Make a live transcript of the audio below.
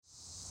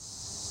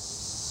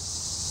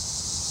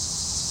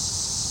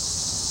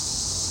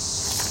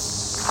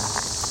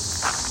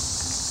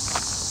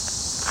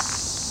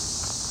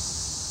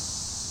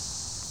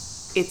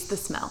It's the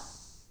smell.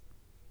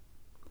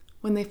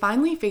 When they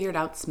finally figured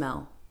out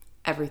smell,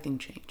 everything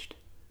changed.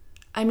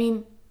 I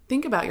mean,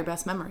 think about your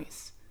best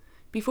memories.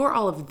 Before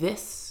all of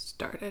this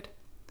started,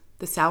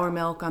 the sour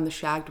milk on the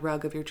shagged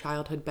rug of your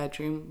childhood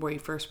bedroom where you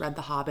first read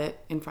The Hobbit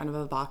in front of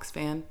a Vox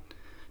fan,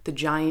 the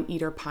giant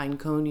eater pine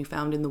cone you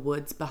found in the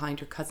woods behind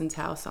your cousin's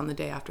house on the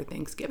day after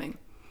Thanksgiving,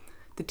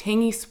 the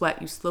tangy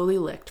sweat you slowly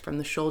licked from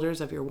the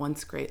shoulders of your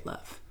once great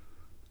love.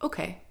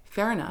 Okay,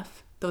 fair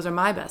enough. Those are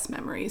my best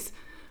memories,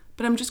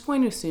 but I'm just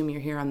going to assume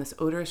you're here on this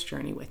odorous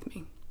journey with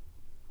me.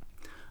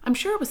 I'm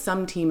sure it was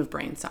some team of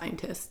brain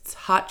scientists,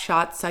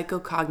 hotshot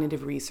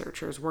psychocognitive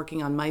researchers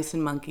working on mice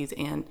and monkeys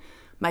and,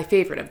 my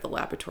favorite of the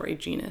laboratory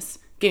genus,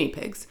 guinea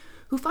pigs,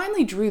 who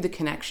finally drew the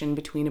connection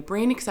between a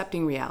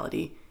brain-accepting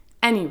reality,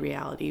 any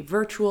reality,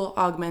 virtual,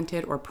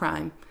 augmented, or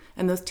prime,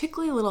 and those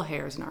tickly little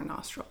hairs in our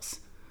nostrils.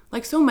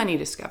 Like so many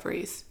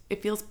discoveries,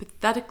 it feels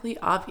pathetically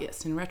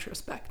obvious in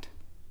retrospect.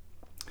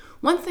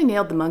 Once they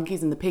nailed the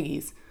monkeys and the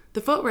piggies,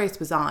 the foot race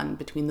was on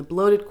between the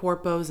bloated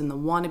corpos and the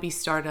wannabe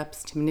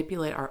startups to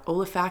manipulate our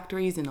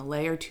olfactories in a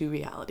layer 2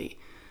 reality.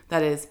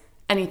 That is,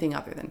 anything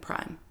other than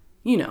prime.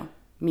 You know,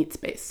 meat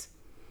space.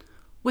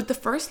 Would the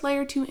first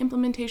layer 2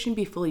 implementation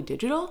be fully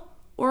digital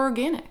or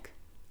organic?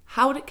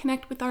 How would it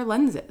connect with our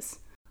lenses?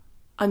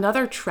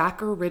 Another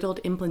tracker-riddled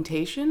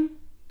implantation?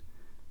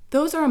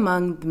 Those are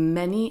among the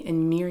many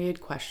and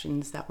myriad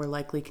questions that were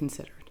likely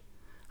considered.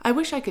 I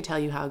wish I could tell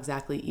you how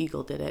exactly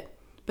Eagle did it,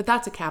 but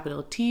that's a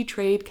capital T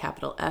trade,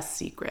 capital S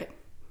secret.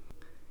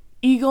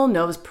 Eagle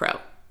Nose Pro.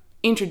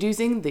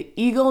 Introducing the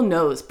Eagle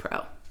Nose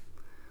Pro.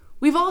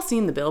 We've all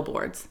seen the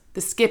billboards,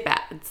 the skip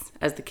ads,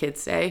 as the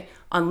kids say,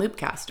 on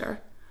Loopcaster.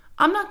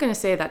 I'm not going to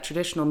say that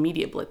traditional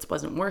media blitz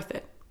wasn't worth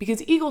it,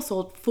 because Eagle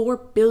sold 4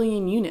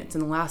 billion units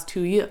in the last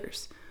 2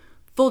 years.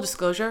 Full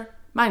disclosure,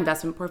 my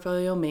investment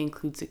portfolio may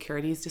include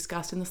securities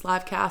discussed in this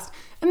live cast,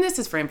 and this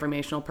is for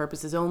informational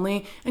purposes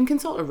only, and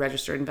consult a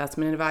registered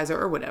investment advisor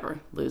or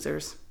whatever,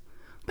 losers.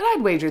 But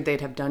I'd wagered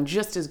they'd have done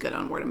just as good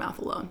on word of mouth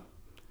alone.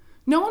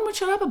 No one would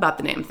shut up about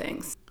the damn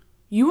things.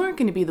 You aren't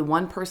going to be the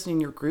one person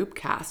in your group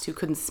cast who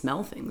couldn't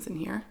smell things in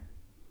here.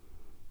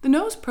 The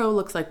Nose Pro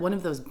looks like one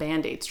of those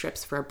Band-Aid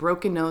strips for a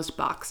broken-nosed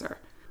boxer.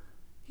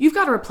 You've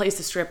got to replace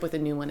the strip with a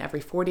new one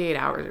every 48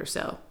 hours or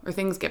so, or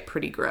things get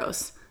pretty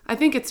gross. I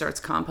think it starts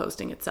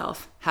composting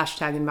itself.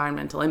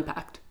 #environmental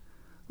impact.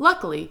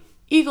 Luckily,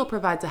 Eagle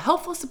provides a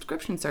helpful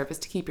subscription service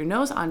to keep your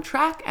nose on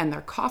track and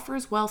their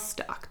coffers well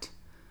stocked.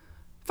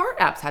 Fart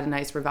apps had a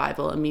nice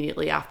revival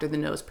immediately after the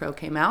Nose Pro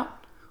came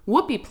out.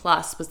 Whoopee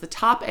Plus was the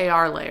top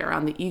AR layer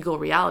on the Eagle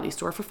Reality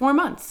Store for 4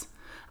 months.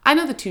 I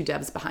know the 2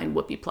 devs behind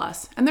Whoopee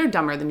Plus, and they're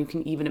dumber than you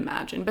can even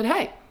imagine, but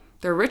hey,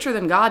 they're richer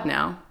than God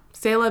now.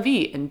 C'est la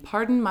vie, and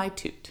pardon my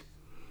toot.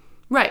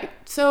 Right,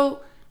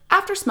 so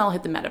after smell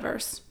hit the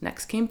metaverse,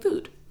 next came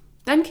food.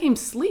 Then came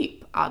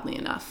sleep, oddly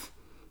enough.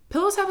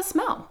 Pillows have a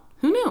smell.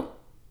 Who knew?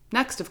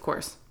 Next, of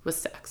course, was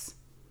sex.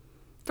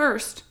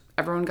 First,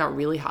 everyone got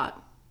really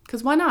hot.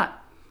 'Cause why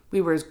not?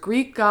 We were as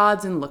Greek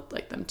gods and looked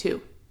like them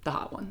too, the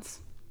hot ones.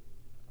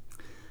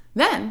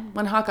 Then,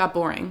 when hot got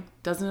boring,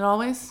 doesn't it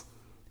always?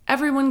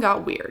 Everyone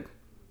got weird.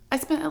 I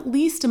spent at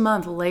least a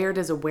month layered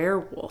as a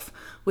werewolf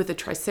with a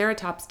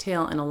triceratops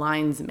tail and a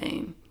lion's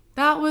mane.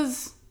 That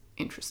was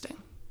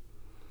interesting.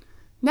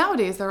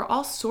 Nowadays, there are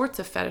all sorts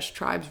of fetish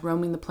tribes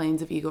roaming the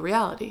plains of Eagle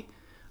Reality.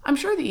 I'm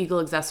sure the Eagle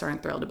execs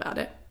aren't thrilled about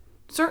it.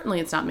 Certainly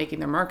it's not making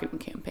their marketing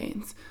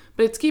campaigns,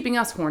 but it's keeping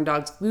us horn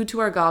dogs glued to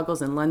our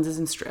goggles and lenses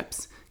and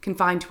strips,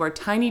 confined to our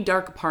tiny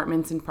dark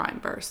apartments in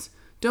Primeverse.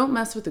 Don't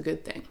mess with a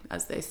good thing,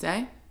 as they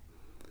say.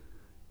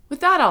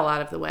 With that all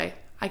out of the way,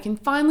 I can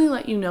finally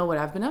let you know what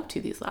I've been up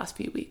to these last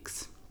few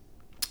weeks.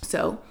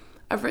 So,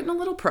 I've written a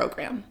little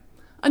program,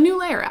 a new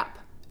layer app.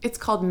 It's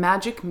called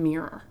Magic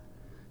Mirror.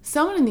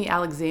 Someone in the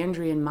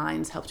Alexandrian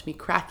mines helped me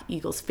crack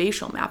Eagle's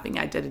facial mapping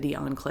identity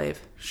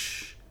enclave.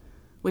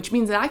 Which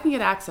means that I can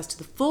get access to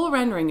the full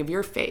rendering of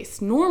your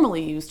face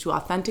normally used to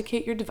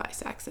authenticate your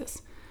device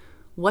access.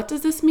 What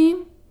does this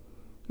mean?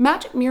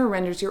 Magic Mirror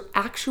renders your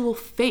actual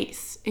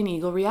face in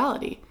Eagle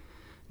Reality.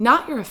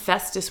 Not your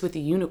Hephaestus with a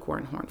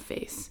unicorn horn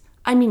face.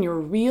 I mean your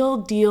real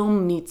deal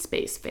meat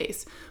space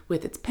face,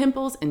 with its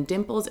pimples and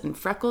dimples and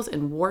freckles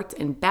and warts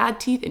and bad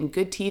teeth and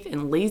good teeth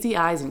and lazy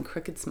eyes and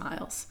crooked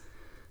smiles.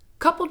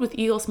 Coupled with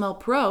Eagle Smell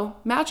Pro,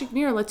 Magic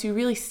Mirror lets you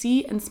really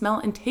see and smell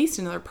and taste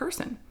another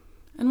person.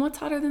 And what's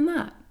hotter than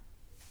that?